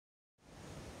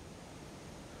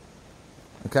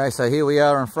Okay, so here we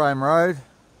are on Frome Road,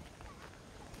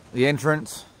 the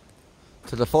entrance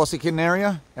to the Fossicking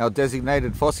area, our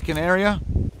designated Fossicking area.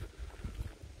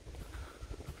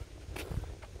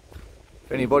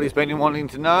 If anybody's been wanting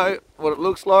to know what it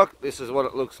looks like, this is what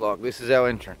it looks like. This is our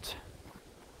entrance.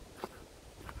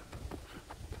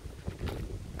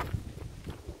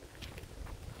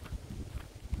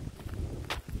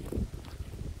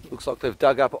 Looks like they've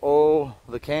dug up all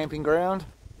the camping ground.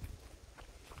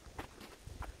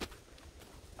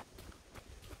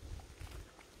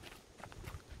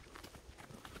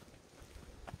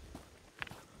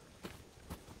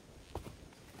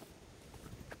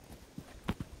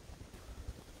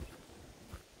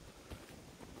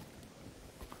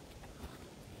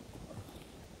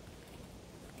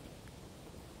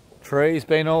 Trees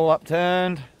been all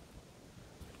upturned.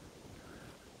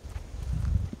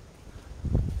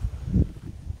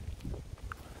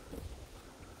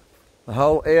 The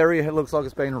whole area looks like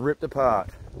it's been ripped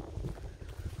apart.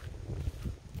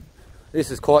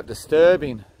 This is quite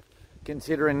disturbing,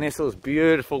 considering this was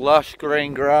beautiful lush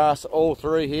green grass all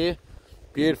through here.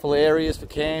 Beautiful areas for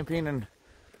camping and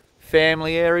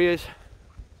family areas,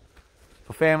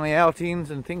 for family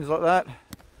outings and things like that.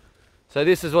 So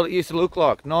this is what it used to look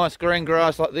like. Nice green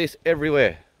grass like this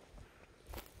everywhere.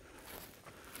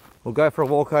 We'll go for a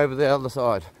walk over the other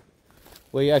side,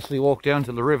 where you actually walk down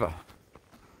to the river.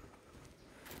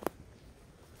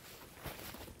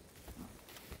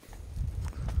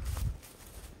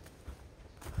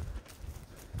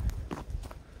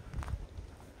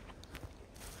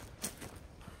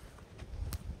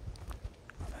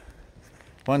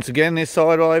 Once again, this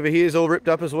side over here is all ripped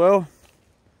up as well.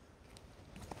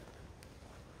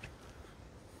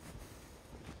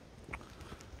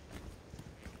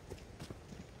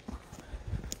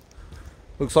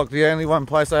 Looks like the only one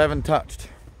place I haven't touched.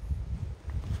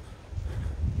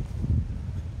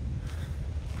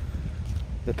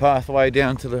 The pathway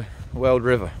down to the Weld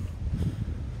River.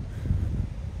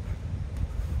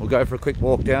 We'll go for a quick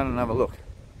walk down and have a look.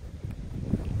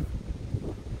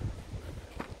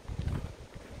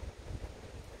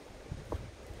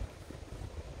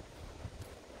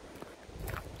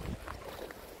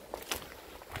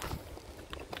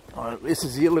 Alright, this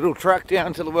is your little track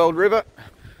down to the Weld River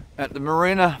at the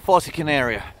Moorina Fossicking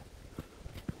area,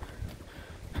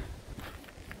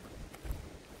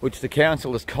 which the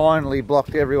council has kindly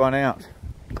blocked everyone out.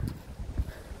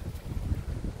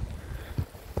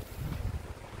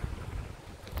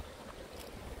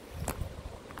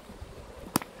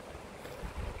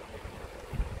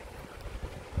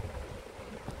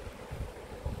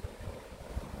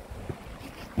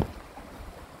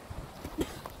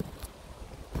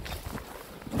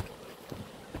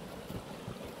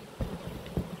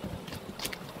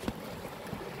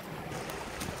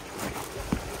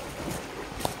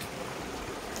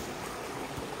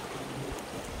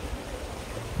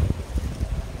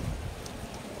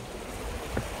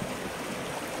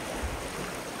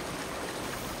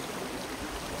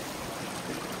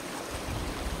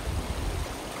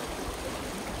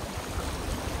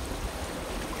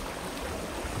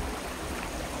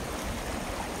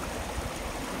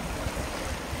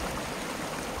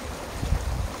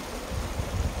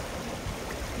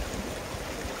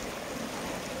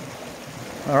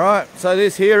 Alright, so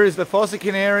this here is the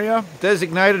Fossicking area,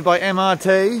 designated by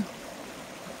MRT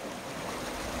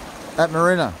at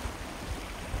Moorina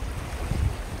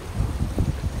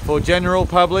for general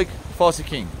public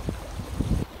fossicking.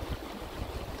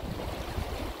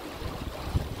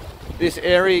 This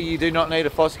area you do not need a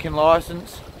fossicking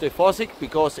license to fossick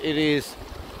because it is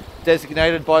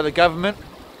designated by the government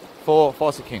for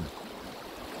fossicking.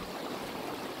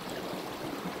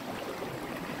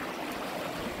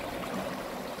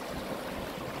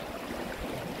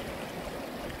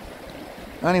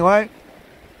 Anyway,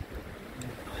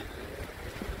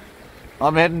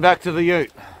 I'm heading back to the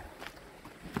ute.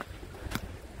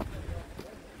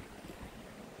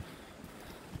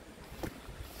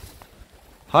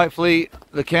 Hopefully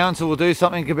the council will do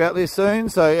something about this soon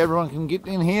so everyone can get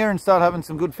in here and start having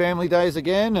some good family days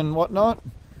again and whatnot,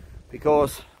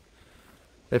 because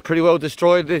they've pretty well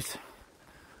destroyed this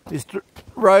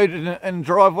road and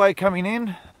driveway coming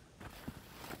in.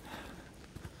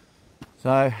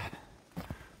 So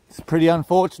it's pretty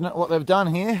unfortunate what they've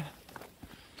done here.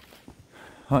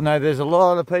 I know there's a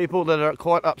lot of people that are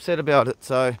quite upset about it,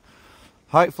 so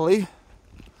hopefully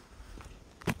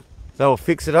they'll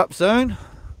fix it up soon.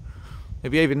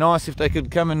 It'd be even nice if they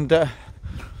could come and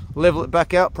level it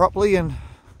back out properly and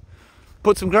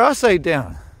put some grass seed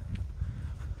down,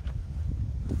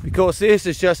 because this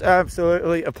is just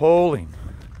absolutely appalling.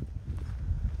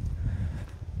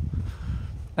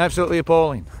 Absolutely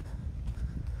appalling.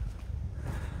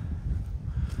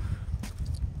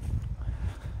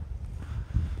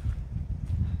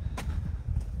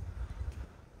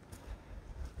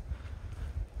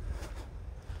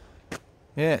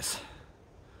 Yes.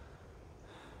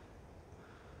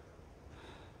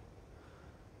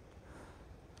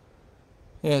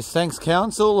 Yes, thanks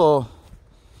council, or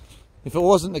if it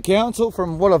wasn't the council,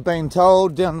 from what I've been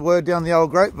told, word down the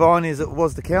old grapevine is it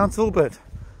was the council, but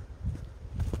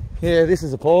yeah, this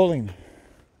is appalling.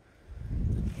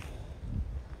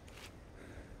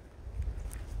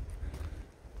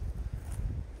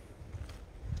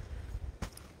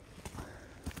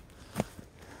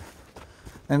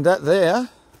 And that there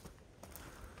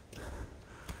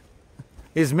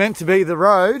is meant to be the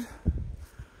road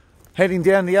heading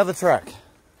down the other track.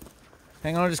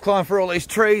 Hang on, I'll just climb through all these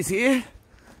trees here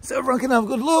so everyone can have a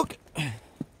good look.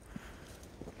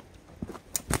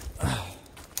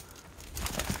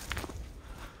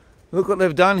 Look what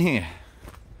they've done here.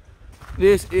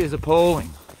 This is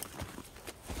appalling.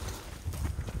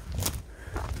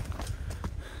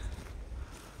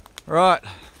 Right,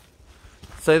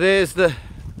 so there's the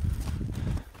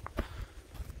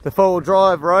four-wheel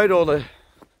drive road, or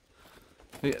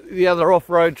the other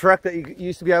off-road track that you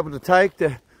used to be able to take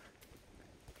to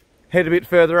head a bit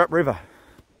further upriver.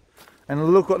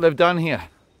 And look what they've done here.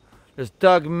 Just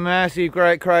dug massive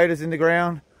great craters in the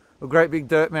ground with great big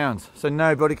dirt mounds, so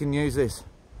nobody can use this.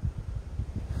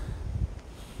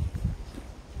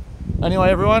 Anyway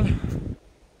everyone,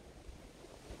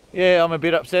 yeah, I'm a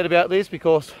bit upset about this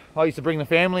because I used to bring the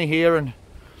family here and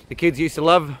the kids used to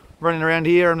love running around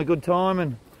here having a good time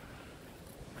and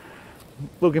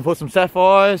looking for some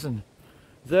sapphires and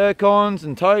zircons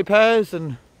and topaz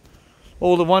and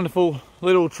all the wonderful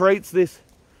little treats this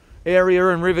area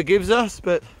and river gives us,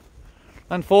 but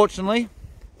unfortunately,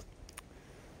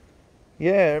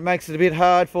 yeah, it makes it a bit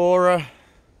hard for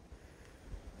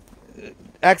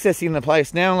accessing the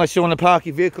place now, unless you want to park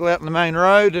your vehicle out on the main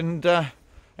road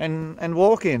and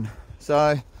walk in.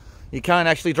 So you can't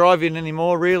actually drive in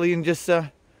anymore really, and just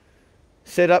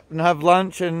set up and have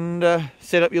lunch and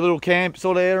set up your little camp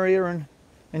sort of area and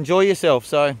enjoy yourself.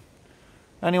 So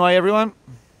anyway everyone,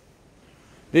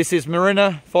 this is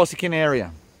Moorina Fossicking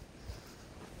area.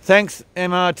 Thanks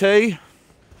MRT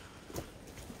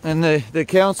and the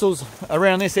councils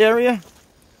around this area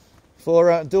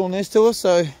for doing this to us,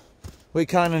 so we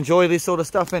can't enjoy this sort of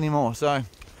stuff anymore. So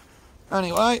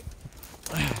anyway,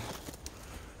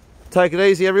 take it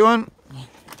easy everyone.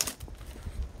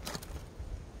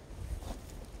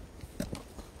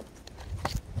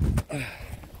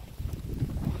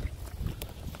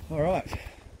 All right,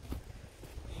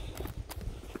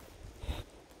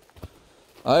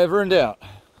 over and out.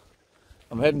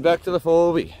 I'm heading back to the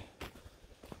 4B.